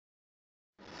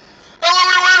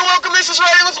This is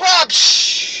Ready, let's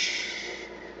watch!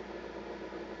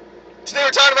 Today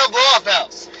we're talking about blow-off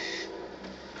valves.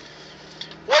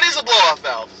 What is a blow-off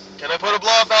valve? Can I put a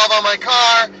blow-off valve on my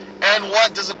car? And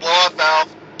what does a blow-off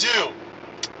valve do?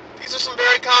 These are some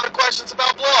very common questions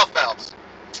about blow-off valves.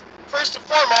 First and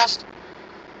foremost,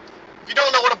 if you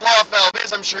don't know what a blow-off valve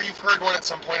is, I'm sure you've heard one at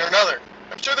some point or another.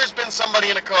 I'm sure there's been somebody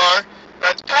in a car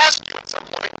that's passed you at some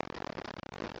point,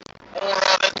 or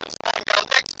that's been slowing down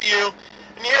next to you,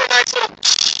 and you hear a nice little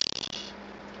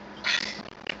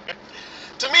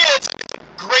To me, it's a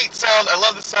great sound. I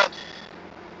love the sound.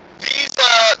 These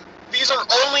are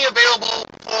only available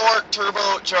for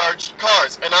turbocharged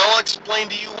cars, and I will explain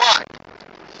to you why.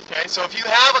 Okay, so if you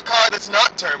have a car that's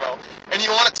not turbo, and you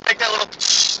want it to make that little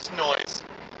noise,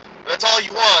 that's all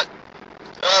you want,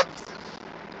 I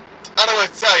don't know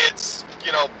what to tell you. It's,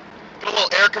 you know, get a little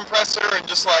air compressor and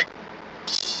just like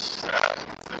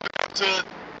to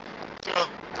a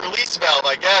release valve,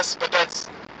 I guess, but that's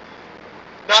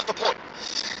not the point.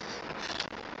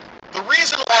 The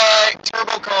reason why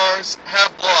turbo cars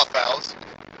have blow-off valves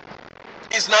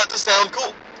is not to sound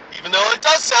cool, even though it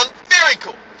does sound very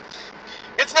cool.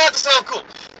 It's not to sound cool.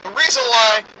 The reason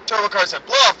why turbo cars have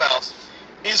blow-off valves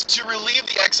is to relieve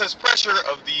the excess pressure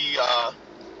of the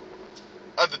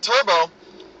turbo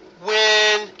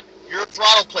when your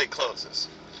throttle plate closes.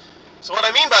 So what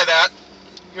I mean by that,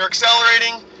 you're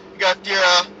accelerating, you got your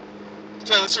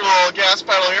turn this little gas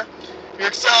pedal here. You're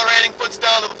accelerating, foot's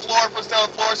down to the floor,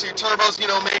 so your turbo's,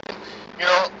 making,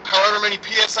 however many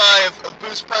psi of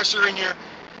boost pressure in your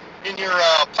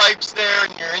pipes there,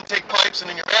 in your intake pipes and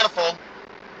in your manifold.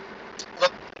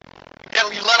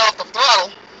 You let off the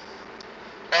throttle,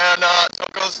 and so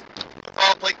it goes, the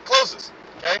throttle plate closes,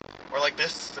 okay? Or like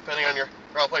this, depending on your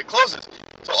throttle plate closes.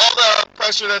 So all the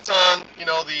pressure that's on,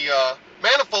 the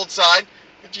manifold side,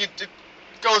 it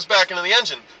goes back into the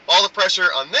engine. All the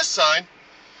pressure on this side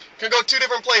can go two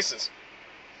different places.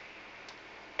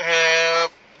 The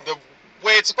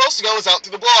way it's supposed to go is out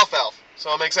through the blow-off valve.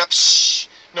 So it makes that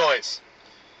noise.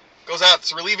 Goes out,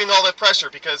 it's relieving all that pressure,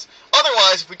 because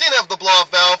otherwise, if we didn't have the blow-off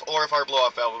valve, or if our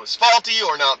blow-off valve was faulty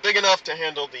or not big enough to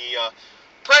handle the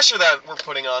pressure that we're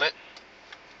putting on it,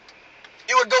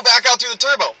 it would go back out through the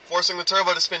turbo, forcing the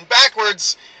turbo to spin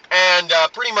backwards and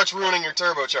pretty much ruining your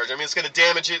turbocharger. I mean, it's going to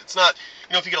damage it. It's not,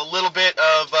 if you get a little bit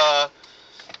of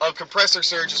compressor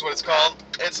surge is what it's called.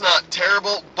 It's not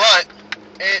terrible, but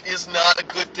it is not a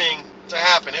good thing to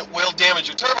happen. It will damage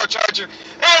your turbocharger, and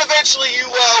eventually you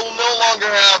will no longer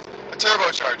have a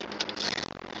turbocharger.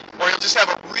 Or you'll just have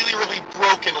a really, really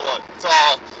broken one. It's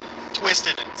all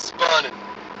twisted and spun and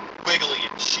wiggly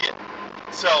and shit.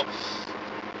 So,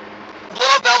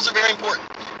 blow-off valves are very important.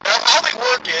 Now, how they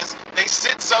work is, they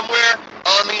sit somewhere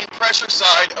on the pressure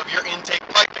side of your intake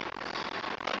piping.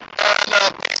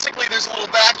 And basically, there's a little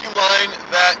vacuum line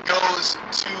that goes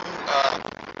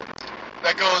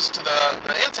to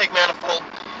the intake manifold.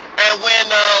 And when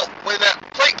that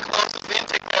plate closes, the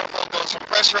intake manifold goes from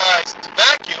pressurized to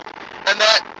vacuum, and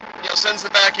that sends the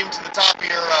vacuum to the top of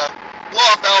your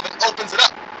blow-off valve and opens it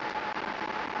up.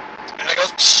 And it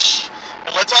goes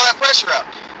and lets all that pressure out.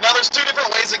 Now, there's two different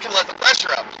ways it can let the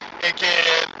pressure out. It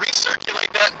can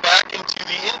recirculate that back into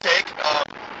the intake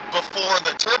before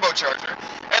the turbocharger,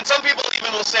 and some people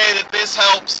even will say that this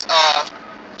helps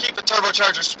keep the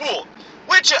turbocharger spooled,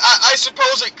 which I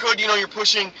suppose it could. You're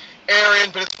pushing air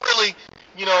in, but it's really,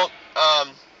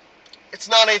 it's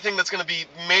not anything that's going to be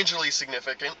majorly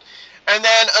significant. And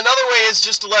then another way is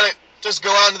just to let it just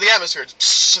go out into the atmosphere.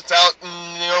 It's out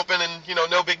in the open, and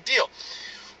no big deal.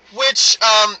 Which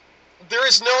there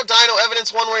is no dyno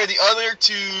evidence one way or the other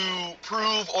to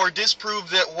prove or disprove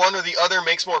that one or the other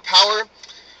makes more power.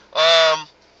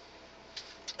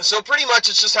 So pretty much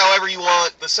it's just however you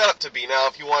want the setup to be. Now,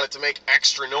 if you want it to make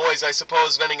extra noise, I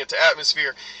suppose venting it to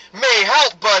atmosphere may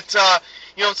help, but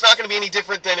it's not going to be any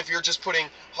different than if you're just putting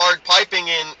hard piping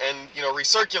in and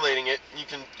recirculating it.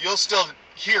 You'll still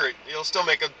hear it. You'll still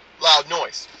make a loud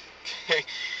noise. Okay.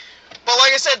 But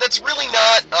like I said, that's really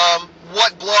not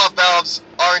what blow-off valves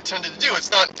are intended to do.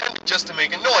 It's not intended just to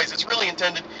make a noise. It's really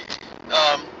intended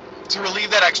to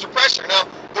relieve that extra pressure. Now,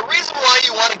 the reason why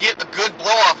you want to get a good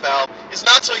blow-off valve is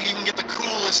not so you can get the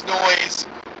coolest noise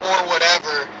or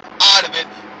whatever out of it,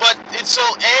 but it's so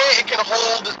it can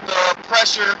hold the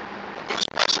pressure, the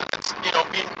boost pressure that's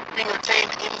being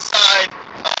retained inside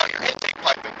your intake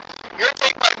piping. Your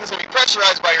intake piping is going to be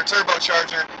pressurized by your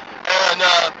turbocharger, and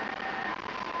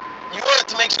you want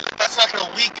it to make sure that that's not going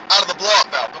to leak out of the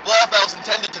blow-off valve. The blow-off valve is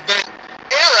intended to vent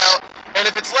air out, and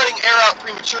if it's letting air out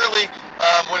prematurely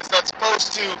when it's not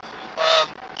supposed to,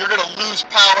 you're going to lose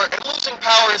power, and losing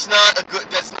power is not a good.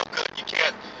 That's no good. You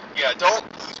can't Yeah, don't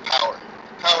lose power.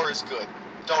 Power is good.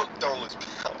 Don't lose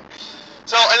power.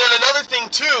 So, and then another thing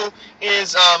too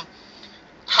is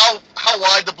how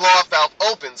wide the blow-off valve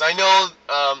opens. I know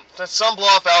that some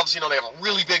blow-off valves, they have a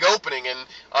really big opening, and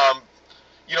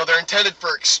they're intended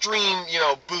for extreme,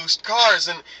 boost cars.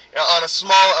 And on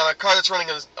a car that's running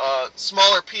a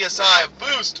smaller PSI of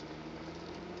boost,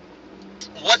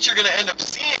 what you're going to end up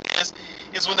seeing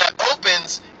is when that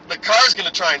opens, the car's going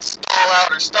to try and stall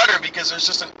out or stutter because there's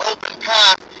just an open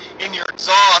path in your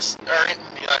exhaust, or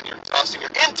not in your exhaust, in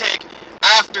your intake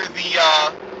after the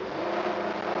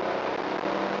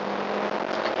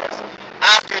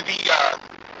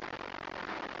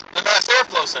mass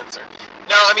airflow sensor.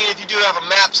 Now, I mean, if you do have a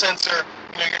MAP sensor,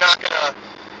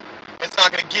 it's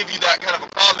not gonna give you that kind of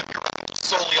a problem if you're running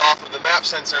solely off of the MAP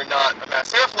sensor and not a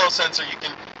mass airflow sensor. You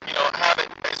can, have it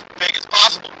as big as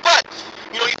possible. But,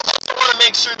 you also want to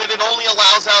make sure that it only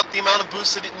allows out the amount of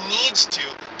boost that it needs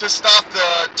to stop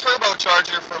the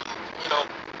turbocharger from,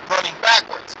 running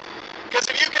backwards. Because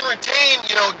if you can retain,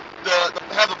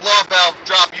 have the blow-off valve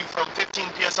drop you from 15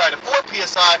 psi to 4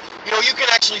 psi, you can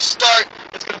actually start.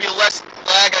 It's going to be a less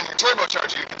lag on your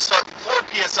turbocharger. You can start with 4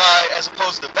 psi as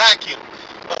opposed to vacuum,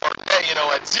 or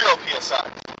at 0 psi.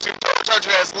 So your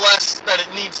turbocharger has less that it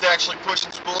needs to actually push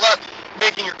and spool up,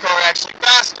 making your car actually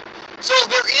faster. So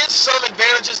there is some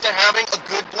advantages to having a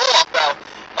good blow-off valve.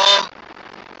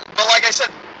 But like I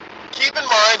said, keep in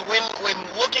mind when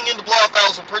looking into blow-off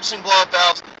valves and purchasing blow-off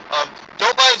valves,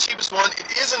 don't buy the cheapest one. It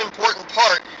is an important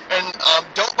part, and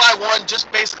don't buy one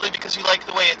just basically because you like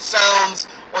the way it sounds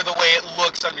or the way it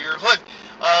looks under your hood.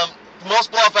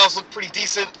 Most blow-off valves look pretty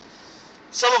decent.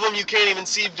 Some of them you can't even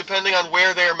see depending on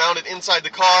where they are mounted inside the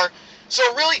car. So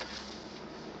really,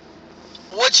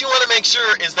 what you want to make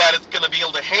sure is that it's going to be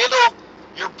able to handle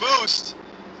your boost,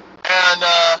 and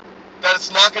that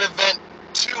it's not going to vent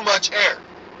too much air.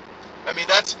 I mean,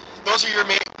 those are your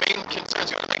main concerns.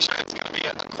 You want to make sure it's going to be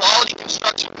a quality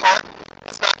construction part.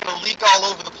 It's not going to leak all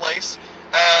over the place,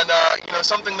 and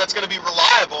something that's going to be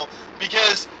reliable.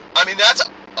 Because I mean, that's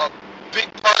a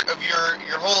big part of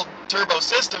your whole turbo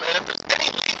system. And if there's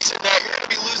any leaks in that, you're going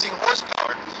to be losing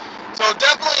horsepower. So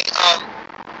definitely,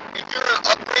 if you're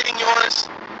upgrading yours,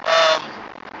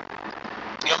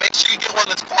 make sure you get one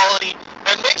that's quality,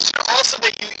 and make sure also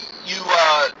that you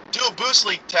do a boost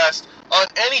leak test on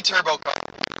any turbo car.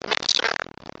 Make sure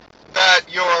that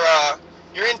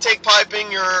your intake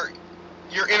piping, your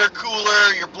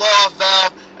intercooler, your blow-off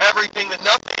valve, everything, that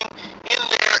nothing in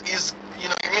there is,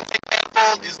 your intake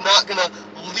manifold is not going to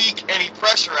leak any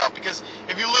pressure out. Because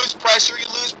if you lose pressure, you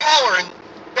lose power, and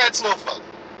that's no fun.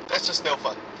 That's just no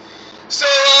fun. So,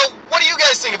 what do you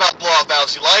guys think about blow-off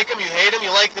valves? You like them? You hate them?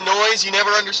 You like the noise? You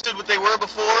never understood what they were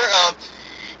before?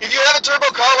 If you have a turbo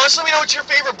car, let me know what your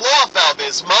favorite blow-off valve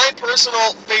is. My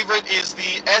personal favorite is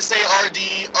the SARD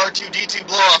R2D2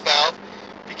 blow-off valve,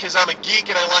 because I'm a geek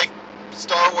and I like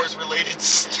Star Wars related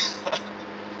stuff.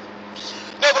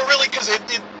 No, but really, because it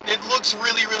looks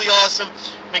really, really awesome,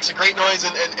 makes a great noise,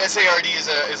 and SARD is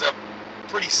a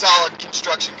pretty solid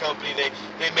construction company.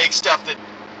 They make stuff that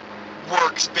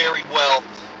works very well.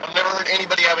 I've never heard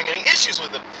anybody having any issues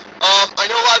with them. I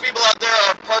know a lot of people out there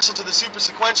are partial to the super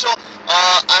sequential.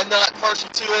 I'm not partial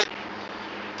to it,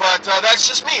 but that's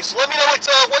just me. So let me know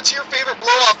what's your favorite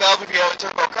blow-off valve if you have a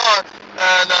turbo car,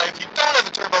 and if you don't have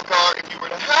a turbo car, if you were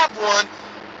to have one,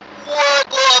 what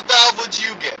blow-off valve would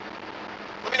you get?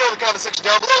 Let me know in the comment section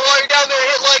down below. While you're down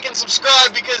there, hit like and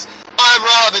subscribe, because I'm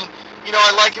Rob, and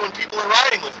I like it when people are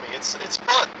riding with me. It's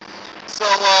fun. So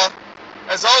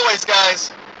as always,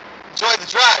 guys, enjoy the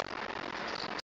drive.